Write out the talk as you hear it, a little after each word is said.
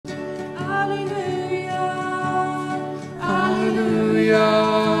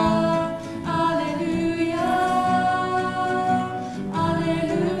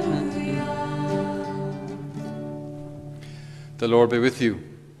The Lord be with you.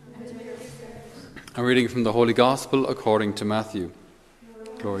 A reading from the Holy Gospel according to Matthew.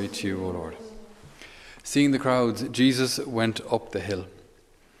 Glory to you, O Lord. Seeing the crowds, Jesus went up the hill.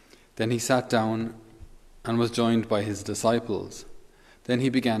 Then he sat down and was joined by his disciples. Then he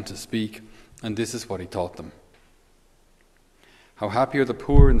began to speak, and this is what he taught them. How happy are the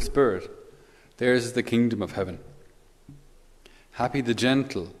poor in spirit, theirs is the kingdom of heaven. Happy the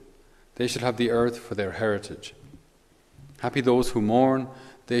gentle, they shall have the earth for their heritage. Happy those who mourn,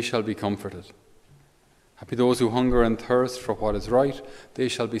 they shall be comforted. Happy those who hunger and thirst for what is right, they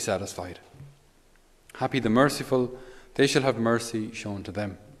shall be satisfied. Happy the merciful, they shall have mercy shown to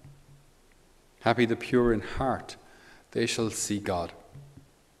them. Happy the pure in heart, they shall see God.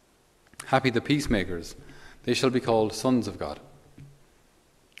 Happy the peacemakers, they shall be called sons of God.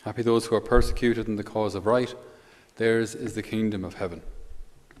 Happy those who are persecuted in the cause of right, theirs is the kingdom of heaven.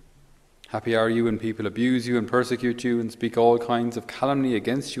 Happy are you when people abuse you and persecute you and speak all kinds of calumny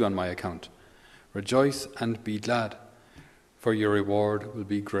against you on my account. Rejoice and be glad, for your reward will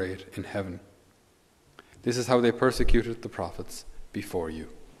be great in heaven. This is how they persecuted the prophets before you.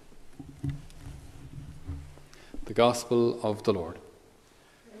 The Gospel of the Lord.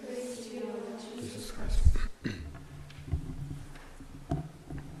 Praise to you, Lord Jesus Christ.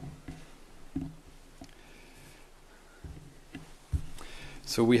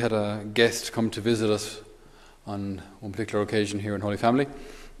 So we had a guest come to visit us on one particular occasion here in Holy Family,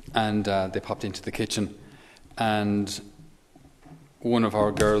 and they popped into the kitchen, and one of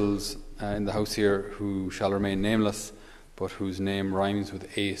our girls in the house here, who shall remain nameless, but whose name rhymes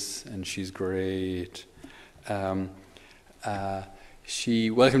with Ace, and she's great, she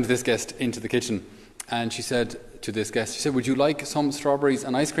welcomed this guest into the kitchen, and she said to this guest, she said, "Would you like some strawberries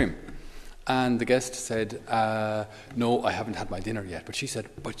and ice cream?" And the guest said, "No, I haven't had my dinner yet." But she said,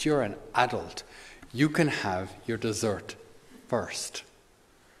 "But you're an adult. You can have your dessert first."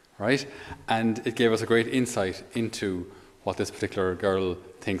 Right? And it gave us a great insight into what this particular girl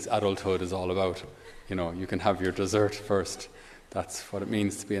thinks adulthood is all about. You know, you can have your dessert first. That's what it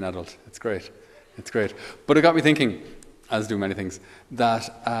means to be an adult. It's great. It's great. But it got me thinking, as do many things, that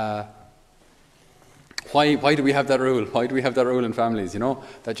why do we have that rule? Why do we have that rule in families, you know,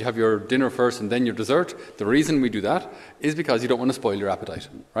 that you have your dinner first and then your dessert? The reason we do that is because you don't want to spoil your appetite,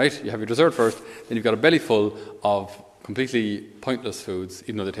 right? You have your dessert first, then you've got a belly full of completely pointless foods,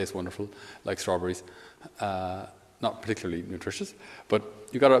 even though they taste wonderful, like strawberries. Not particularly nutritious, but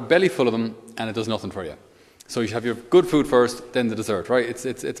you've got a belly full of them and it does nothing for you. So you have your good food first, then the dessert, right?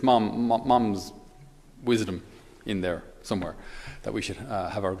 It's mom's wisdom in there somewhere that we should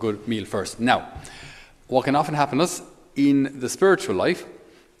have our good meal first. Now, what can often happen to us in the spiritual life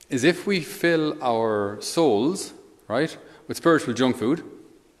is if we fill our souls, right, with spiritual junk food,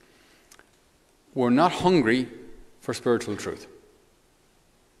 we're not hungry for spiritual truth.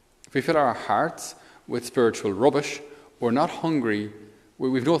 If we fill our hearts with spiritual rubbish, we're not hungry,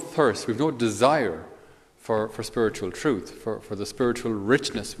 we've no thirst, we've no desire for spiritual truth, for the spiritual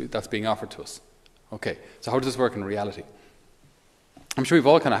richness that's being offered to us. Okay, so how does this work in reality? I'm sure we've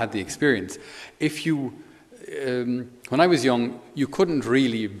all kind of had the experience. If you, when I was young, you couldn't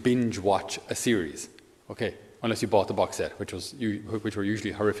really binge watch a series, okay, unless you bought the box set, which were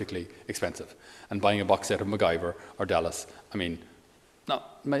usually horrifically expensive. And buying a box set of MacGyver or Dallas, I mean,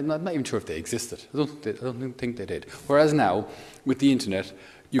 not even sure if they existed. I don't think they did. Whereas now, with the internet,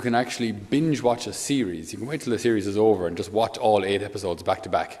 you can actually binge watch a series. You can wait till the series is over and just watch all 8 episodes back to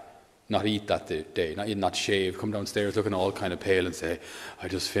back. Not eat that day, not shave, come downstairs looking all kind of pale and say, "I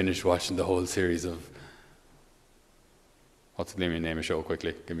just finished watching the whole series of..." What's the name of show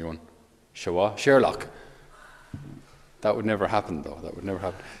quickly? Give me one. Sherlock. That would never happen, though. That would never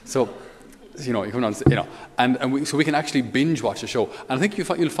happen. So, you know, you come on, you know, so we can actually binge watch a show. And I think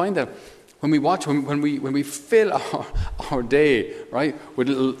you'll find that when we fill our day, right, with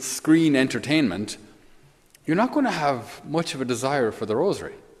little screen entertainment, you're not going to have much of a desire for the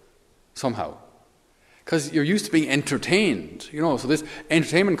rosary. Somehow, because you're used to being entertained, you know. So this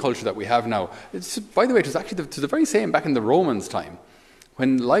entertainment culture that we have now, by the way, it was actually the very same back in the Romans' time,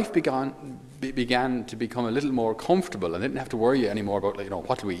 when life began to become a little more comfortable, and they didn't have to worry anymore about, like, you know,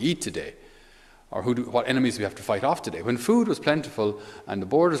 what do we eat today, or what enemies do we have to fight off today. When food was plentiful and the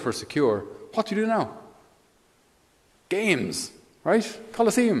borders were secure, what do you do now? Games, right?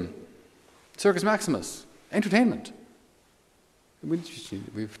 Colosseum, Circus Maximus, entertainment. We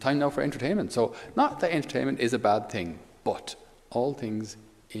have time now for entertainment. So, not that entertainment is a bad thing, but all things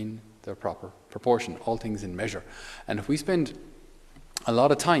in their proper proportion, all things in measure. And if we spend a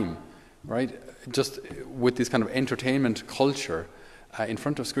lot of time, right, just with this kind of entertainment culture in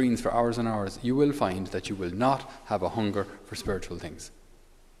front of screens for hours and hours, you will find that you will not have a hunger for spiritual things.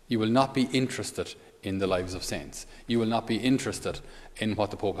 You will not be interested in the lives of saints. You will not be interested in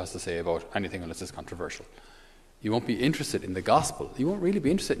what the Pope has to say about anything unless it's controversial. You won't be interested in the gospel. You won't really be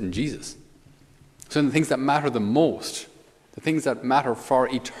interested in Jesus. So in the things that matter the most, the things that matter for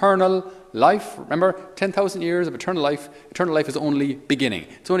eternal life, remember, 10,000 years of eternal life is only beginning.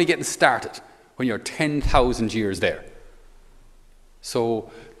 It's only getting started when you're 10,000 years there.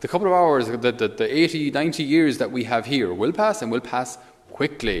 So the couple of hours, the 80, 90 years that we have here will pass, and will pass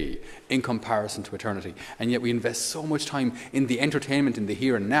quickly in comparison to eternity. And yet we invest so much time in the entertainment in the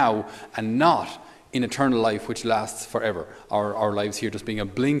here and now, and not in eternal life which lasts forever. Our lives here just being a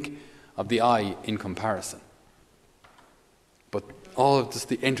blink of the eye in comparison. But all of this,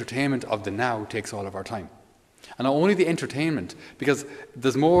 the entertainment of the now takes all of our time. And not only the entertainment, because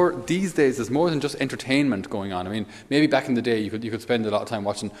there's more these days. There's more than just entertainment going on. I mean, maybe back in the day you could spend a lot of time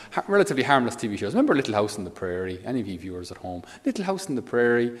watching relatively harmless TV shows. Remember Little House on the Prairie? Any of you viewers at home? Little House on the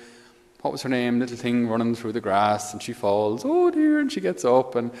Prairie. What was her name? Little thing running through the grass, and she falls. Oh dear! And she gets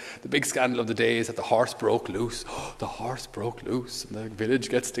up. And the big scandal of the day is that the horse broke loose. Oh, the horse broke loose. And the village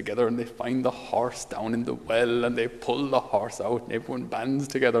gets together and they find the horse down in the well, and they pull the horse out, and everyone bands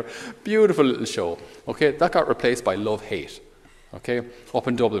together. Beautiful little show. Okay, that got replaced by Love Hate. Okay, up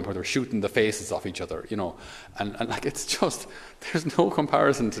in Dublin where they're shooting the faces off each other, you know, and like it's just there's no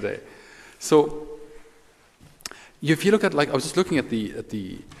comparison today. So if you look at, like, I was just looking at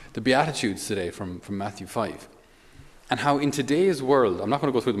the Beatitudes today from Matthew 5, and how in today's world, I'm not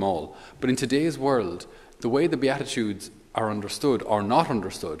going to go through them all, but in today's world, the way the Beatitudes are understood or not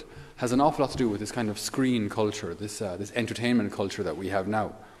understood has an awful lot to do with this kind of screen culture, this entertainment culture that we have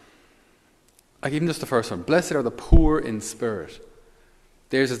now. Like even just the first one, blessed are the poor in spirit,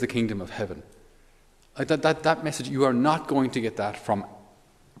 theirs is the kingdom of heaven. Like that message, you are not going to get that from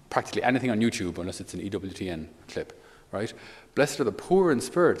practically anything on YouTube unless it's an EWTN clip, right? Blessed are the poor in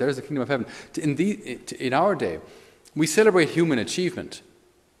spirit, there's the kingdom of heaven. In our day, we celebrate human achievement,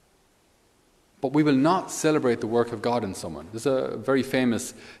 but we will not celebrate the work of God in someone. There's a very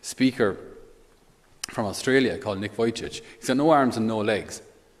famous speaker from Australia called Nick Vujicic. He's got no arms and no legs,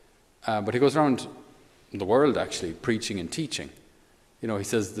 but he goes around the world actually preaching and teaching. You know, he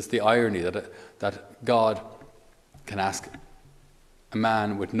says this, the irony that God can ask a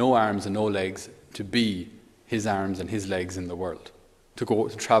man with no arms and no legs to be his arms and his legs in the world, to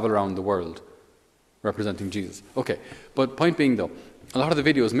travel around the world representing Jesus. Okay, but point being though, a lot of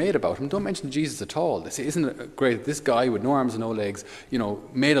the videos made about him don't mention Jesus at all. They say, isn't it great that this guy with no arms and no legs, you know,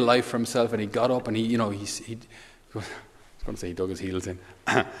 made a life for himself, and he got up and he I was going to say he dug his heels in.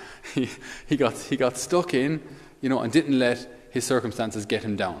 he got stuck in, you know, and didn't let his circumstances get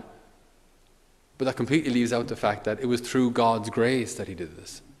him down. But that completely leaves out the fact that it was through God's grace that he did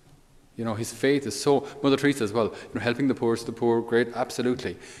this. You know, his faith is so... Mother Teresa as well, you know, helping the poorest, the poor, great,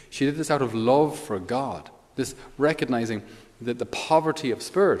 absolutely. She did this out of love for God, this recognizing that the poverty of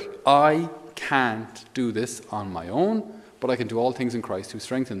spirit. I can't do this on my own, but I can do all things in Christ who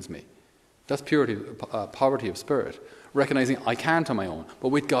strengthens me. That's purity, poverty of spirit. Recognizing I can't on my own, but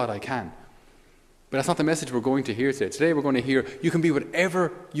with God I can. But that's not the message we're going to hear today. Today we're going to hear, you can be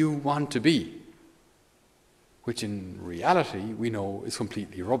whatever you want to be, which in reality we know is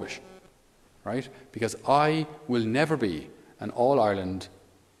completely rubbish, right? Because I will never be an All-Ireland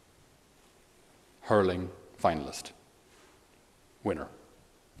hurling finalist, winner,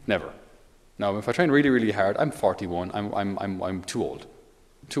 never. Now, if I train really, really hard, I'm 41. I'm too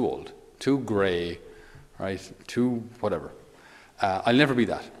old, too grey, right? Too whatever. I'll never be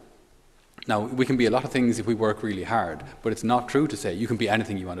that. Now, we can be a lot of things if we work really hard, but it's not true to say you can be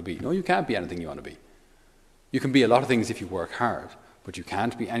anything you want to be. No, you can't be anything you want to be. You can be a lot of things if you work hard, but you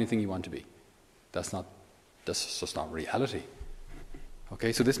can't be anything you want to be. That's just not reality.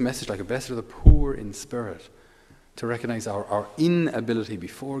 Okay, so this message, like, blessed are the poor in spirit, to recognize our inability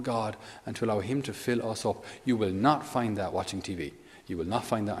before God and to allow him to fill us up. You will not find that watching TV. You will not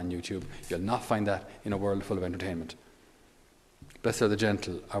find that on YouTube. You'll not find that in a world full of entertainment. Blessed are the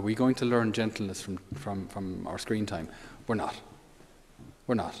gentle. Are we going to learn gentleness from our screen time? We're not.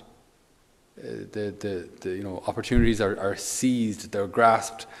 We're not. The opportunities are seized, they're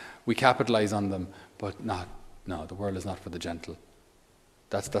grasped, we capitalize on them, but not. No, the world is not for the gentle.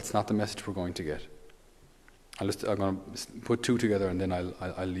 That's not the message we're going to get. I'm going to put two together and then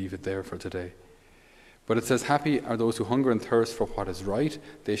I'll leave it there for today. But it says, happy are those who hunger and thirst for what is right,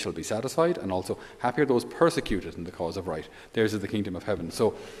 they shall be satisfied. And also, happy are those persecuted in the cause of right, theirs is the kingdom of heaven.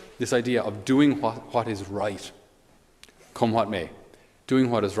 So this idea of doing what is right, come what may. Doing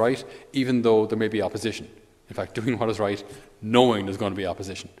what is right, even though there may be opposition. In fact, doing what is right, knowing there's going to be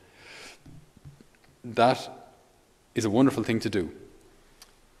opposition. That is a wonderful thing to do.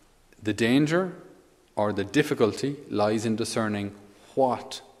 The danger or the difficulty lies in discerning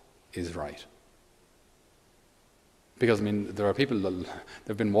what is right. Because, I mean, there are people, there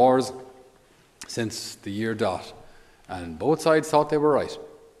have been wars since the year dot, and both sides thought they were right,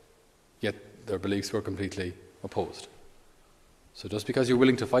 yet their beliefs were completely opposed. So just because you're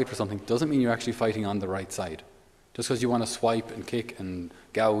willing to fight for something doesn't mean you're actually fighting on the right side. Just because you want to swipe and kick and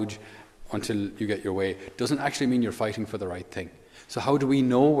gouge until you get your way doesn't actually mean you're fighting for the right thing. So how do we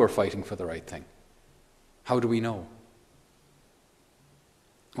know we're fighting for the right thing? How do we know?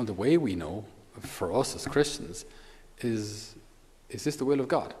 Well, the way we know, for us as Christians, is this the will of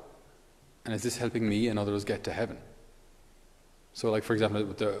God? And is this helping me and others get to heaven? So, like, for example,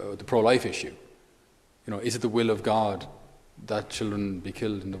 with the pro-life issue, is it the will of God that children be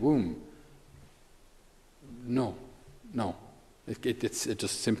killed in the womb? No. It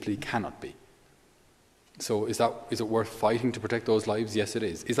just simply cannot be. So is it worth fighting to protect those lives? Yes, it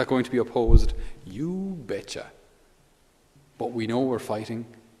is. Is that going to be opposed? You betcha. But we know we're fighting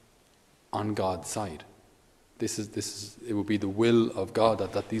on God's side. It would be the will of God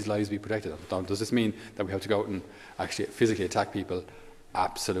that these lives be protected. Now, does this mean that we have to go out and actually physically attack people?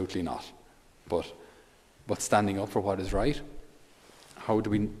 Absolutely not. But standing up for what is right, how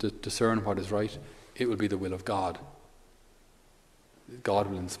do we discern what is right? It will be the will of God. God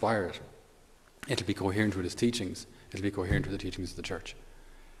will inspire it. It'll be coherent with his teachings. It'll be coherent with the teachings of the church.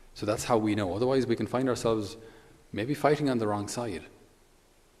 So that's how we know. Otherwise, we can find ourselves maybe fighting on the wrong side,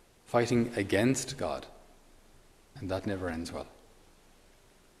 fighting against God, and that never ends well.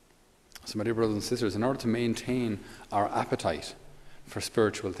 So, my dear brothers and sisters, in order to maintain our appetite for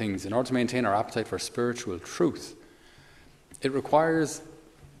spiritual things, in order to maintain our appetite for spiritual truth, it requires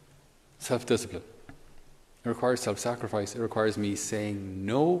self-discipline. It requires self-sacrifice. It requires me saying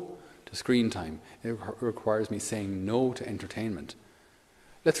no to screen time. It requires me saying no to entertainment.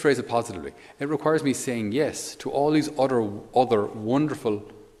 Let's phrase it positively. It requires me saying yes to all these other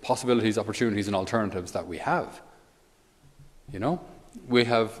wonderful possibilities, opportunities, and alternatives that we have. We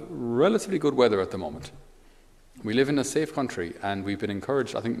have relatively good weather at the moment. We live in a safe country, and we've been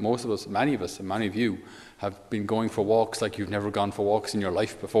encouraged. I think most of us, many of you, have been going for walks like you've never gone for walks in your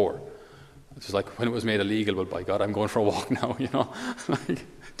life before. It's like when it was made illegal, well, by God, I'm going for a walk now, like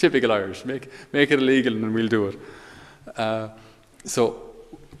typical Irish. Make it illegal and then we'll do it. So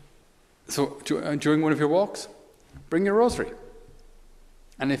during one of your walks, bring your rosary.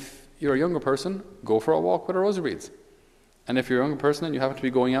 And if you're a younger person, go for a walk with a rosary beads. And if you're a younger person and you happen to be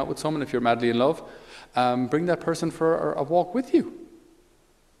going out with someone, if you're madly in love, bring that person for a walk with you.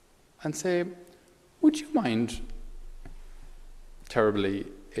 And say, would you mind terribly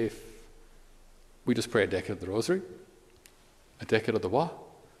if we just pray a decade of the rosary? A decade of the what?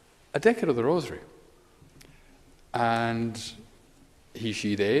 A decade of the rosary. And he,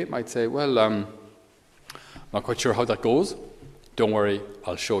 she, they might say, well, I'm not quite sure how that goes. Don't worry,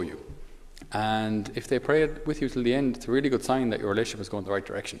 I'll show you. And if they pray it with you till the end, it's a really good sign that your relationship is going the right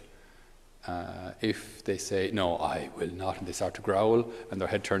direction. If they say, no, I will not, and they start to growl and their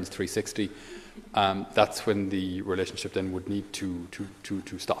head turns 360, that's when the relationship then would need to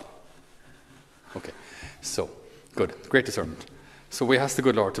stop. Okay, so, good, great discernment. So we ask the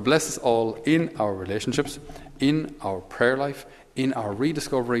good Lord to bless us all in our relationships, in our prayer life, in our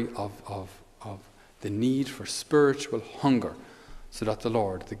rediscovery of the need for spiritual hunger, so that the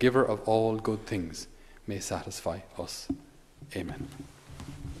Lord, the giver of all good things, may satisfy us. Amen.